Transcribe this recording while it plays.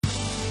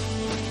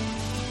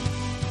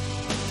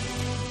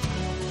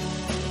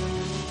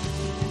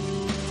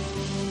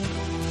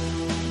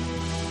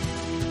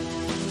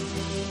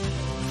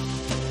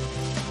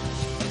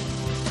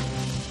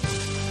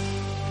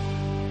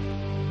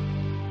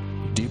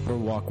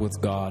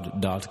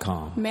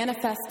deeperwalkwithgod.com.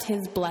 Manifest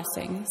His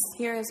blessings.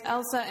 Here is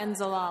Elsa and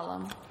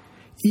Zelalem.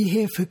 ይሄ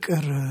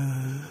ፍቅር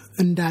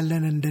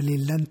እንዳለን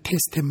እንደሌለን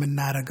ቴስት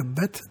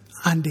የምናረግበት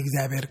አንድ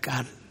እግዚአብሔር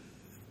ቃል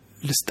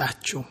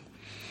ልስጣችሁ።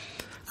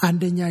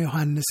 አንደኛ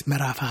ዮሐንስ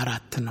ምዕራፍ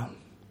 4 ነው።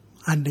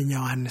 አንደኛ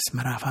ዮሐንስ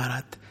ምዕራፍ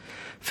 4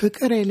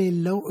 ፍቅር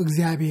የሌለው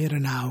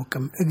እግዚአብሔርን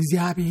አያውቅም፣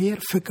 እግዚአብሔር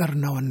ፍቅር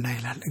ነውና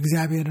ይላል።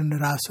 እግዚአብሔርን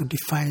ራሱ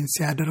ዲፋይን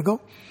ሲያደርገው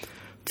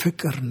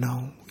ፍቅር ነው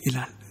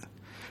ይላል።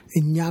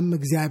 እኛም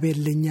እግዚአብሔር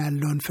ለኛ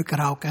ያለውን ፍቅር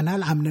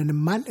አውቀናል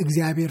አምነንማል።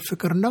 እግዚአብሔር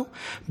ፍቅር ነው፣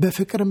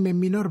 በፍቅርም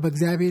የሚኖር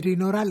በእግዚአብሔር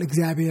ይኖራል፣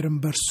 እግዚአብሔርም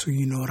በእርሱ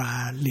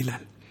ይኖራል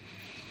ይላል።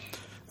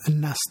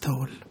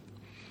 እናስተውል።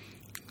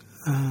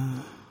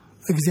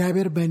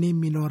 እግዚአብሔር በእኔ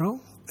የሚኖረው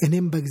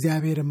እኔም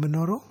በእግዚአብሔር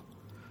የምኖረው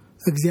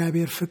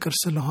እግዚአብሔር ፍቅር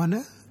ስለሆነ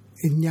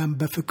እኛም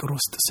በፍቅር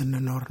ውስጥ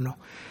ስንኖር ነው።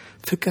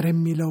 ፍቅር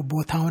የሚለው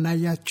ቦታውን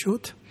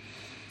አያችሁት?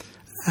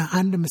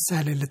 አንድ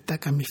ምሳሌ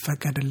ልጠቀም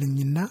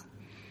ይፈቀድልኝና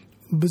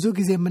ብዙ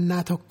ጊዜ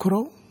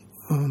የምናተኩረው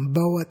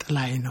በወጥ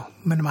ላይ ነው።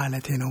 ምን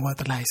ማለቴ ነው? ወጥ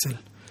ላይ ስል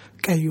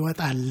ቀይ ወጥ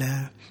አለ፣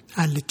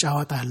 አልጫ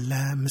ወጥ አለ፣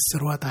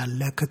 ምስር ወጥ አለ፣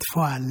 ክትፎ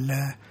አለ።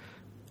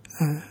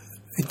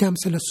 እኛም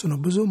ስለሱ ነው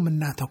ብዙ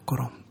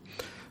የምናተኩረው።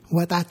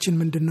 ወጣችን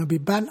ምንድነው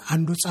ቢባል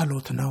አንዱ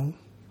ጸሎት ነው።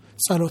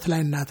 ጸሎት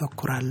ላይ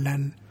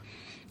እናተኩራለን፣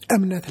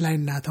 እምነት ላይ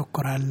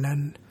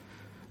እናተኩራለን፣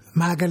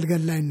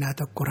 ማገልገል ላይ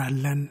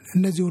እናተኩራለን።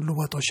 እነዚህ ሁሉ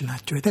ወጦች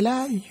ናቸው፣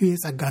 የተለያዩ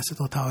የጸጋ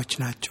ስጦታዎች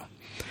ናቸው።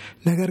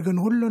 ነገር ግን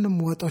ሁሉንም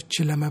ወጦች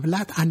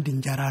ለመብላት አንድ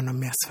እንጀራ ነው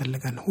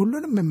የሚያስፈልገን።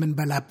 ሁሉንም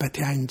የምንበላበት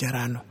ያ እንጀራ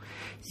ነው።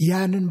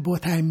 ያንን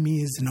ቦታ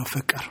የሚይዝ ነው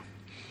ፍቅር።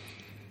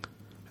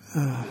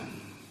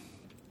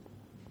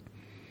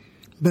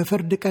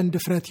 በፍርድ ቀን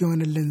ድፍረት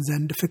ይሆንልን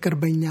ዘንድ ፍቅር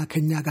በእኛ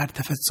ከኛ ጋር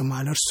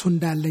ተፈጽሟል። እርሱ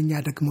እንዳለኛ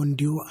ደግሞ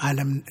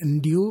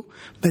እንዲሁ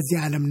በዚህ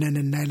ዓለም ነን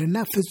ይልና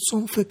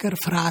ፍጹም ፍቅር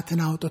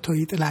ፍርሃትን አውጥቶ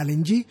ይጥላል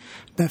እንጂ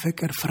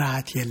በፍቅር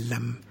ፍርሃት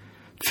የለም።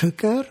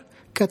 ፍቅር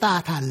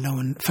ቅጣት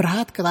አለውን፣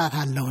 ፍርሃት ቅጣት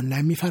አለውና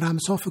የሚፈራም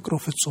ሰው ፍቅሩ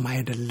ፍጹም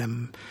አይደለም።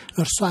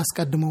 እርሱ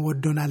አስቀድሞ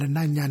ወዶናልና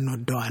እኛ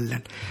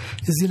እንወደዋለን።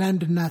 እዚህ ላይ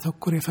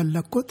እንድናተኩር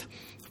የፈለኩት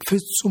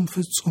ፍጹም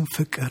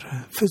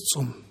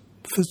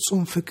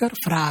ፍቅር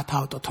ፍርሃት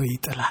አውጥቶ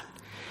ይጥላል።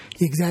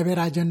 የእግዚአብሔር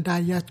አጀንዳ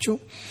አያችሁ?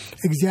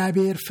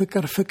 እግዚአብሔር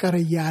ፍቅር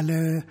እያለ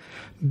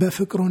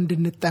በፍቅሩ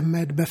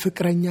እንድንጠመድ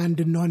በፍቅረኛ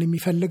እንድንሆን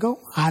የሚፈልገው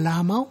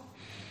ዓላማው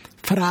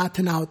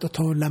ፍርሃትን አውጥቶ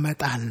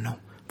ለመጣል ነው።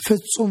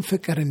 ፍጹም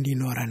ፍቅር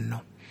እንዲኖረን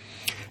ነው።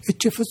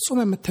 እቺ ፍጹም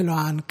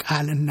የምትለዋን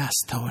ቃል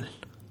እናስተውል።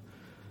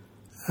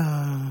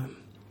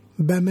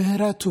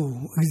 በምህረቱ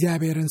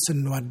እግዚአብሔርን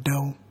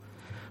ስንወደው፣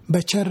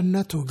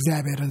 በቸርነቱ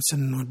እግዚአብሔርን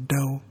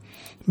ስንወደው፣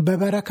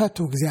 በበረከቱ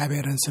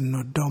እግዚአብሔርን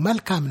ስንወደው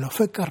መልካም ነው።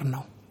 ፍቅር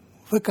ነው።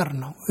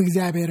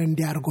 እግዚአብሔር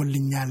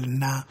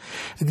እንዲያርጎልኛልና፣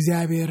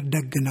 እግዚአብሔር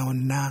ደግ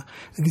ነውና፣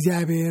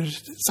 እግዚአብሔር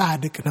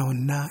ጻድቅ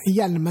ነውና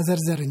እያልን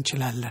መዘርዘር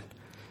እንችላለን።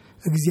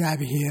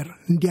 እግዚአብሔር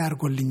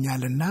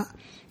እንዲያርጎልኛልና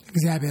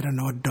እግዚአብሔርን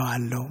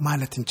እወደዋለሁ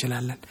ማለት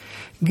እንችላለን።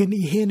 ግን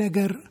ይሄ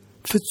ነገር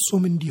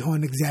ፍጹም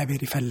እንዲሆን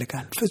እግዚአብሔር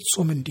ይፈልጋል።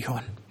 ፍጹም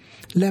እንዲሆን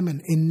ለምን?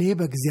 እኔ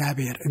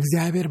በእግዚአብሔር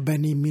እግዚአብሔር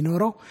በእኔ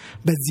የሚኖረው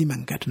በዚህ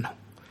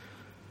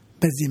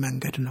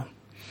መንገድ ነው።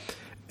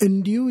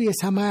 እንዲሁ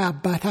የሰማይ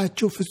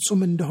አባታችሁ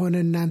ፍጹም እንደሆነ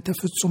እናንተ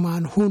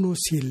ፍጹማን ሁኑ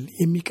ሲል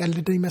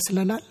የሚቀልድ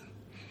ይመስለናል።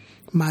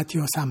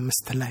 ማቴዎስ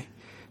 5 ላይ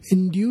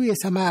እንዲሁ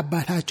የሰማይ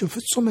አባታችሁ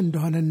ፍጹም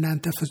እንደሆነ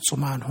እናንተ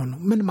ፍጹማን ሁኑ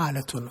ምን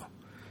ማለቱ ነው?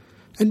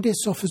 እንዴት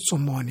ሰው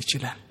ፍጹም መሆን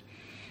ይችላል?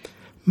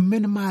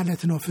 ምን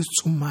ማለት ነው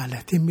ፍጹም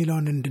ማለት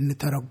የሚለውን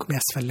እንድንተረጉም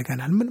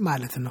ያስፈልገናል። ምን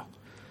ማለት ነው?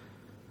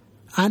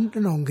 አንድ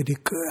ነው እንግዲህ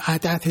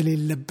ኃጢአት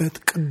የሌለበት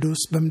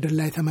ቅዱስ በምድር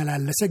ላይ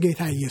ተመላለሰ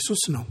ጌታ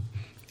ኢየሱስ ነው።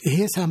 ይሄ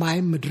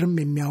ሰማይም ምድርም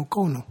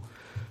የሚያውቀው ነው።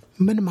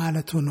 ምን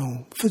ማለቱ ነው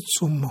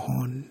ፍጹም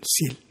መሆን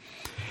ሲል?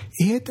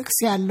 ይሄ ጥቅስ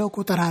ያለው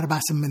ቁጥር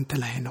 48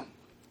 ላይ ነው።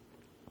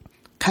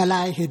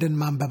 ከላይ ሄደን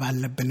ማንበብ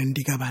አለብን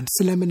እንዲገባን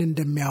ስለምን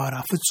እንደሚያወራ።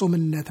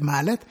 ፍጹምነት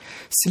ማለት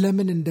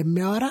ስለምን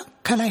እንደሚያወራ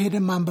ከላይ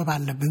ሄደን ማንበብ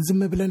አለብን።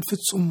 ዝም ብለን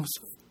ፍጹም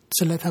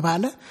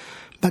ስለተባለ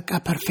በቃ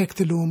ፐርፌክት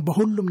ልሁን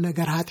በሁሉም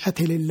ነገር ኃጢአት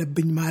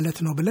የሌለብኝ ማለት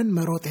ነው ብለን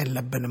መሮጥ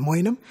የለብንም።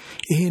 ወይንም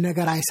ይሄ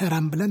ነገር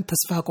አይሰራም ብለን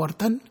ተስፋ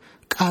ቆርጠን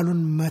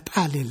ቃሉን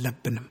መጣል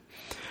የለብንም።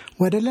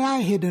 ወደ ላይ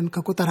ሄደን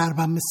ከቁጥር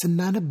 45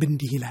 ስናነብ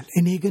እንዲህ ይላል፣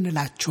 እኔ ግን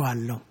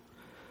እላችኋለሁ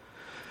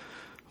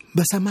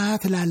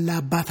በሰማያት ላለ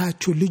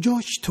አባታችሁ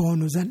ልጆች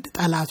ትሆኑ ዘንድ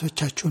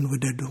ጠላቶቻችሁን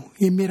ውደዱ፣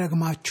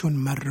 የሚረግማችሁን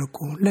መርቁ፣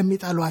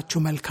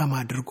 ለሚጠሏችሁ መልካም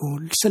አድርጉ፣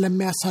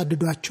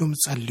 ስለሚያሳድዷችሁም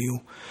ጸልዩ።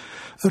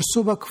 እርሱ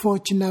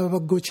በክፉዎችና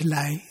በበጎች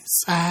ላይ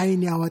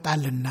ፀሐይን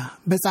ያወጣልና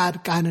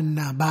በጻድቃንና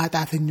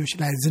በኃጢአተኞች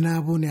ላይ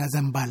ዝናቡን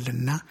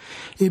ያዘንባልና።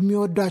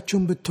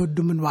 የሚወዷችሁን ብትወዱ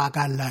ምን ዋጋ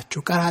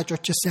አላችሁ?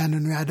 ቀራጮችስ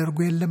ያንኑ ያደርጉ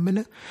የለምን?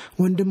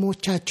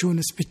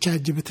 ወንድሞቻችሁንስ ብቻ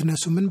እጅ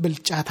ብትነሱ ምን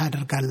ብልጫ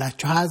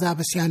ታደርጋላችሁ?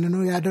 አሕዛብስ ያንኑ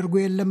ያደርጉ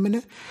የለምን?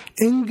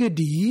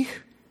 እንግዲህ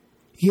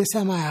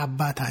የሰማይ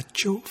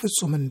አባታችሁ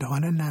ፍጹም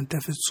እንደሆነ እናንተ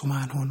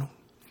ፍጹማን ሁኑ።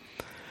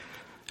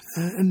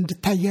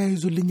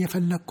 እንድታያይዙልኝ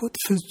የፈለኩት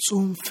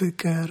ፍጹም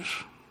ፍቅር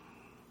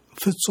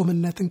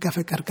ፍጹምነትን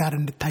ከፍቅር ጋር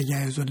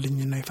እንድታያይዙልኝ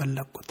ነው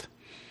የፈለኩት።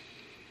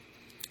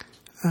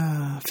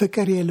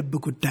 ፍቅር የልብ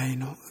ጉዳይ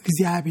ነው።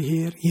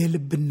 እግዚአብሔር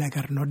የልብን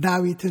ነገር ነው።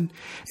 ዳዊትን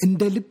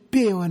እንደ ልቤ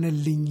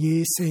የሆነልኝ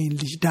የእሴይን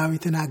ልጅ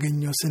ዳዊትን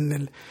አገኘው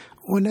ስንል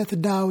እውነት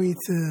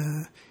ዳዊት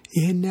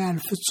ይሄን ያህል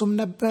ፍጹም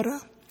ነበረ?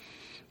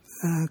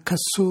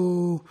 ከሱ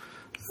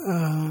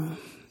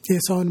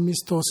የሰውን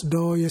ሚስት ወስዶ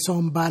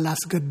የሰውን ባል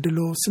አስገድሎ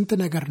ስንት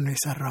ነገር ነው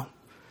የሰራው።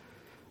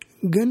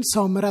 ግን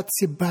ሰው ምረጥ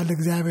ሲባል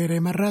እግዚአብሔር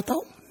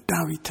የመረጠው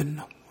ዳዊትን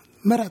ነው።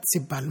 ምረጥ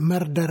ሲባል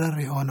መርደረር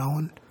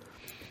የሆነውን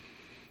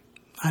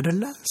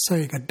አይደለ? ሰው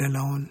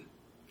የገደለውን፣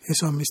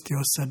 የሰው ሚስት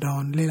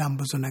የወሰደውን፣ ሌላም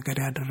ብዙ ነገር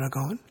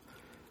ያደረገውን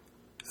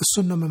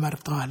እሱን ነው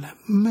የምመርጠው አለ።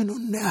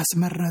 ምኑን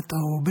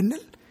ያስመረጠው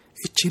ብንል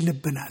እቺ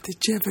ልብ ናት።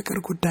 እቺ የፍቅር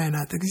ጉዳይ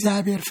ናት።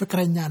 እግዚአብሔር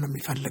ፍቅረኛ ነው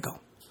የሚፈልገው።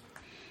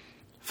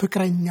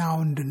 ፍቅረኛው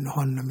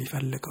እንድንሆን ነው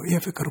የሚፈልገው።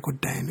 የፍቅር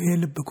ጉዳይ ነው።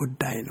 የልብ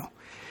ጉዳይ ነው።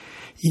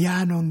 ያ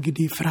ነው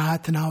እንግዲህ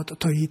ፍርሃትን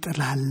አውጥቶ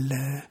ይጥላል።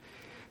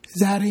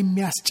 ዛሬ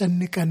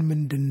የሚያስጨንቀን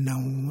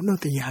ምንድነው ነው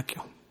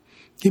ጥያቄው።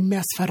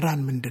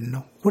 የሚያስፈራን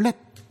ምንድነው? ሁለት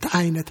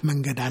አይነት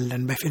መንገድ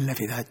አለን በፊት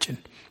ለፊታችን።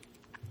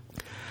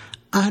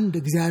 አንድ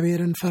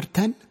እግዚአብሔርን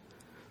ፈርተን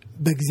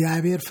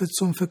በእግዚአብሔር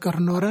ፍጹም ፍቅር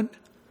ኖረን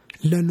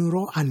ለኑሮ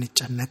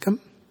አንጨነቅም።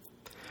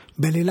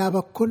 በሌላ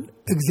በኩል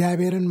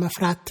እግዚአብሔርን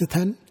መፍራት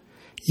ትተን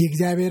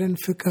የእግዚአብሔርን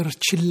ፍቅር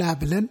ችላ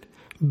ብለን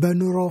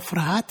በኑሮ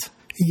ፍርሃት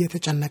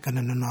እየተጨነቅን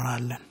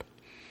እንኖራለን።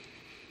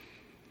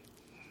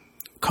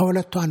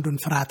 ከሁለቱ አንዱን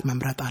ፍርሃት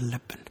መምረጥ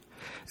አለብን።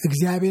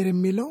 እግዚአብሔር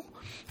የሚለው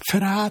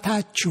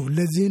ፍርሃታችሁ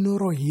ለዚህ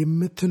ኑሮ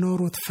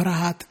የምትኖሩት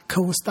ፍርሃት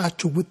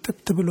ከውስጣችሁ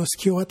ውጥት ብሎ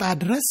እስኪወጣ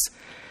ድረስ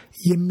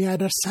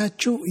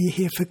የሚያደርሳችሁ ይሄ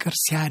ፍቅር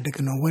ሲያድግ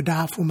ነው። ወደ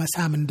አፉ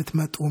መሳም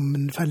እንድትመጡ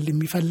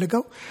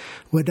የሚፈልገው፣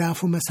 ወደ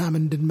አፉ መሳም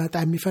እንድንመጣ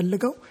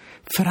የሚፈልገው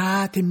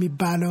ፍርሃት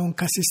የሚባለውን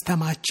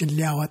ከሲስተማችን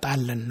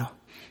ሊያወጣልን ነው።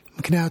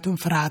 ምክንያቱም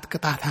ፍርሃት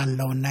ቅጣት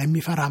አለውና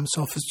የሚፈራም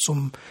ሰው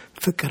ፍጹም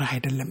ፍቅር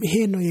አይደለም። ይሄ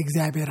ነው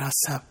የእግዚአብሔር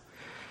ሐሳብ።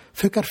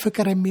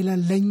 ፍቅር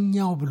የሚለን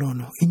ለኛው ብሎ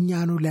ነው።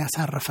 እኛኑ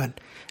ሊያሳርፈን፣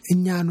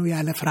 እኛኑ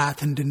ያለ ፍርሃት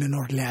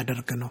እንድንኖር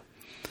ሊያደርግ ነው።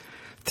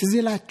 ትዝ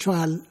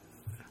ይላችኋል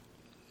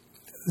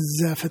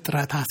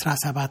ዘፍጥረት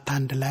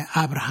 17:1 ላይ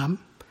አብርሃም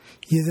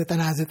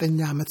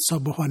የ99 ዓመት ሰው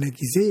በሆነ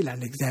ጊዜ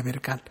ይላል እግዚአብሔር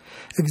ቃል፣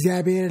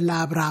 እግዚአብሔር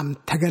ለአብርሃም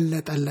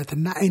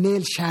ተገለጠለትና እኔ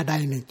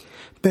ኤልሻዳይ ነኝ፣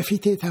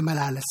 በፊቴ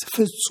ተመላለስ፣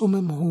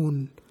 ፍጹምም ሁን፣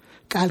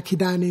 ቃል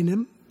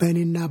ኪዳኔንም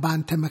በእኔና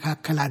በአንተ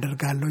መካከል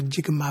አደርጋለሁ፣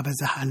 እጅግም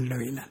አበዛሃለሁ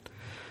ይላል።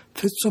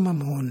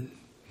 ፍጹምም ሁን።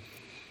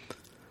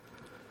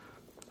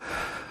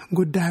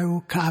 ጉዳዩ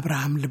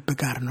ከአብርሃም ልብ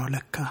ጋር ነው።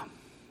 ለካ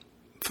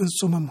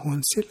ፍጹምም ሁን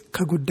ሲል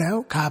ከጉዳዩ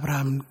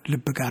ከአብርሃም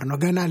ልብ ጋር ነው።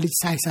 ገና ልጅ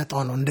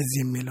ሳይሰጠው ነው እንደዚህ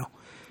የሚለው።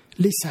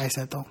 ልጅ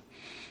ሳይሰጠው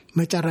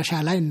መጨረሻ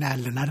ላይ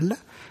እናያለን አይደለ?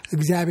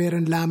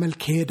 እግዚአብሔርን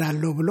ላመልክ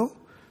እሄዳለሁ ብሎ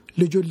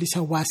ልጁን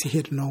ሊሰዋ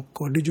ሲሄድ ነው እኮ።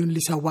 ልጁን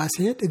ሊሰዋ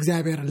ሲሄድ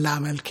እግዚአብሔርን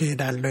ላመልክ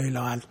እሄዳለሁ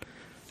ይለዋል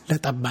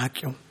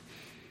ለጠባቂው።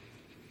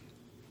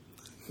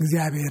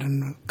 እግዚአብሔርን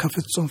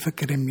ከፍጹም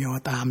ፍቅር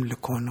የሚወጣ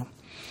አምልኮ ነው።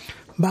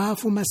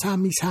 በአፉ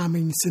መሳም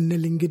ይሳመኝ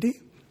ስንል እንግዲህ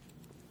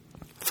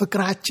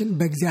ፍቅራችን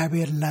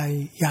በእግዚአብሔር ላይ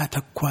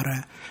ያተኮረ፣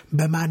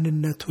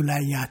 በማንነቱ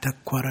ላይ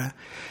ያተኮረ፣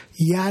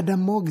 ያ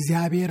ደግሞ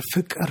እግዚአብሔር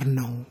ፍቅር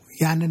ነው።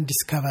 ያንን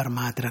ዲስከቨር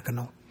ማድረግ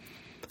ነው።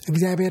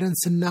 እግዚአብሔርን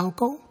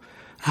ስናውቀው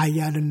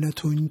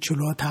ኃያልነቱን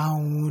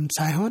ችሎታውን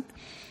ሳይሆን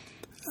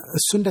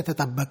እሱ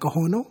እንደተጠበቀ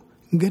ሆኖ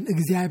ግን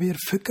እግዚአብሔር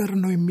ፍቅር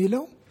ነው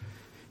የሚለው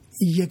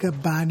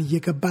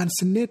እየገባን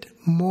ስንሄድ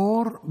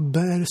ሞር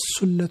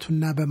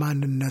በእሱነቱና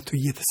በማንነቱ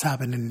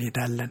እየተሳበን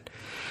እንሄዳለን።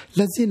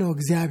 ለዚህ ነው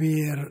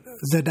እግዚአብሔር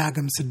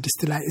ዘዳግም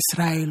 6 ላይ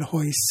እስራኤል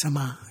ሆይ ስማ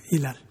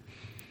ይላል።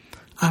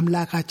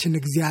 አምላካችን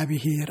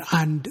እግዚአብሔር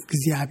አንድ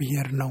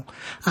እግዚአብሔር ነው።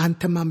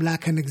 አንተም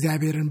አምላክን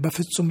እግዚአብሔርን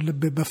በፍጹም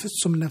ልብ፣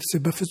 በፍጹም ነፍስ፣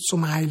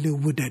 በፍጹም ኃይል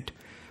ውደድ።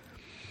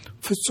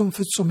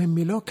 ፍጹም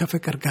የሚለው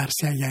ከፍቅር ጋር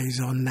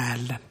ሲያያይዘው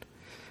እናያለን።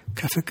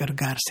 ከፍቅር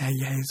ጋር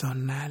ሲያያይዘው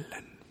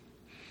እናያለን።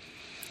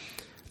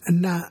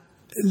 እና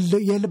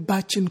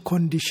የልባችን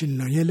ኮንዲሽን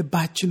ነው፣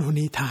 የልባችን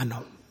ሁኔታ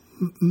ነው።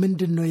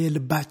 ምንድነው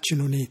የልባችን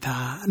ሁኔታ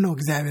ነው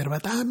እግዚአብሔር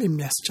በጣም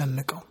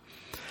የሚያስጨንቀው።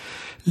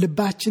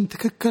 ልባችን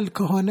ትክክል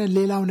ከሆነ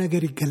ሌላው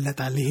ነገር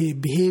ይገለጣል። ይሄ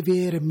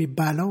ቢሄቪየር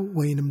የሚባለው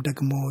ወይንም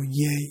ደግሞ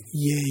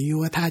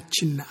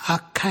የህይወታችን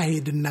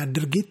አካሄድና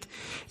ድርጊት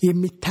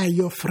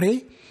የሚታየው ፍሬ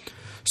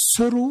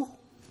ስሩ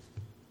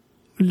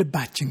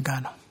ልባችን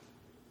ጋር ነው።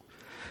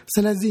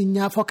 ስለዚህ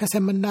እኛ ፎከስ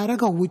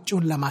የምናደርገው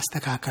ውጪውን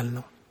ለማስተካከል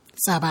ነው።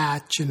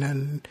 ጸባያችንን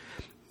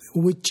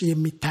ውጪ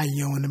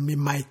የሚታየውንም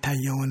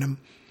የማይታየውንም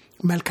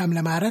መልካም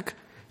ለማድረግ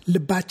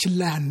ልባችን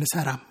ላይ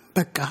አንሰራም።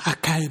 በቃ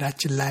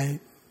አካሄዳችን ላይ፣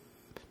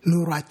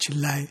 ኑሯችን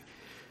ላይ፣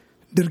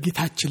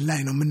 ድርጊታችን ላይ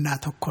ነው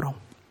የምናተኩረው።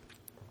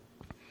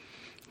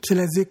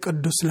 ስለዚህ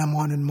ቅዱስ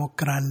ለመሆን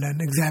እንሞክራለን።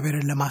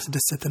 እግዚአብሔርን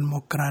ለማስደሰት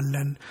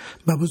እንሞክራለን።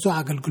 በብዙ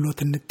አገልግሎት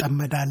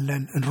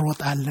እንጠመዳለን፣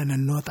 እንሮጣለን፣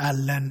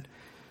 እንወጣለን።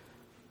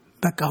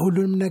 በቃ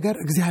ሁሉንም ነገር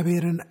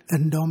እግዚአብሔርን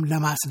እንደውም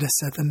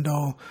ለማስደሰት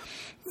እንደው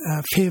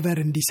ፌቨር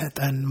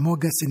እንዲሰጠን፣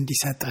 ሞገስ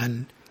እንዲሰጠን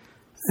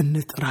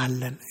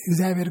እንጥራለን።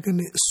 እግዚአብሔር ግን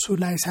እሱ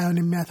ላይ ሳይሆን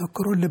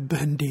የሚያተኩረው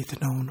ልብህ እንዴት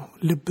ነው።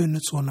 ልብህ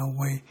ንጹህ ነው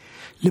ወይ?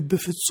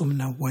 ልብህ ፍጹም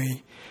ነው ወይ?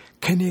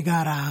 ከኔ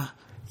ጋራ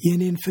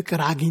የኔን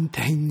ፍቅር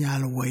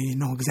አግኝተኛል ወይ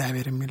ነው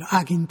እግዚአብሔር የሚለው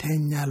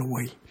አግኝተኛል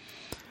ወይ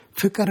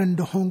ፍቅር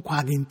እንደሆንኩ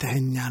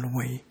አግኝተኛል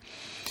ወይ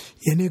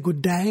የኔ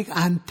ጉዳይ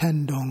አንተ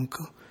እንደሆንክ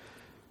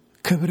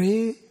ክብሬ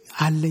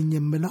አለኝ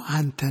የምለው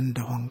አንተ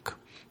እንደሆንክ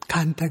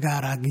ካንተ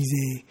ጋር ጊዜ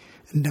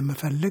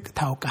እንደምፈልግ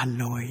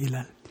ታውቃለህ ወይ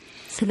ይላል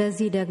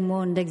ስለዚህ ደግሞ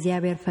እንደ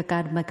እግዚአብሔር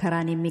ፈቃድ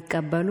መከራን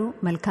የሚቀበሉ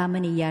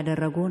መልካምን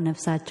ያደረጉ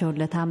ነፍሳቸውን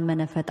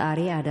ለታመነ ፈጣሪ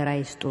አደራ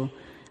ይስጡ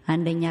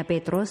አንደኛ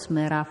ጴጥሮስ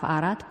ምዕራፍ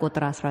 4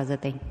 ቁጥር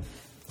 19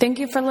 Thank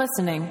you for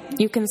listening.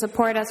 You can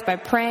support us by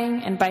praying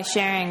and by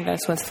sharing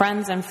this with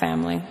friends and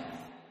family.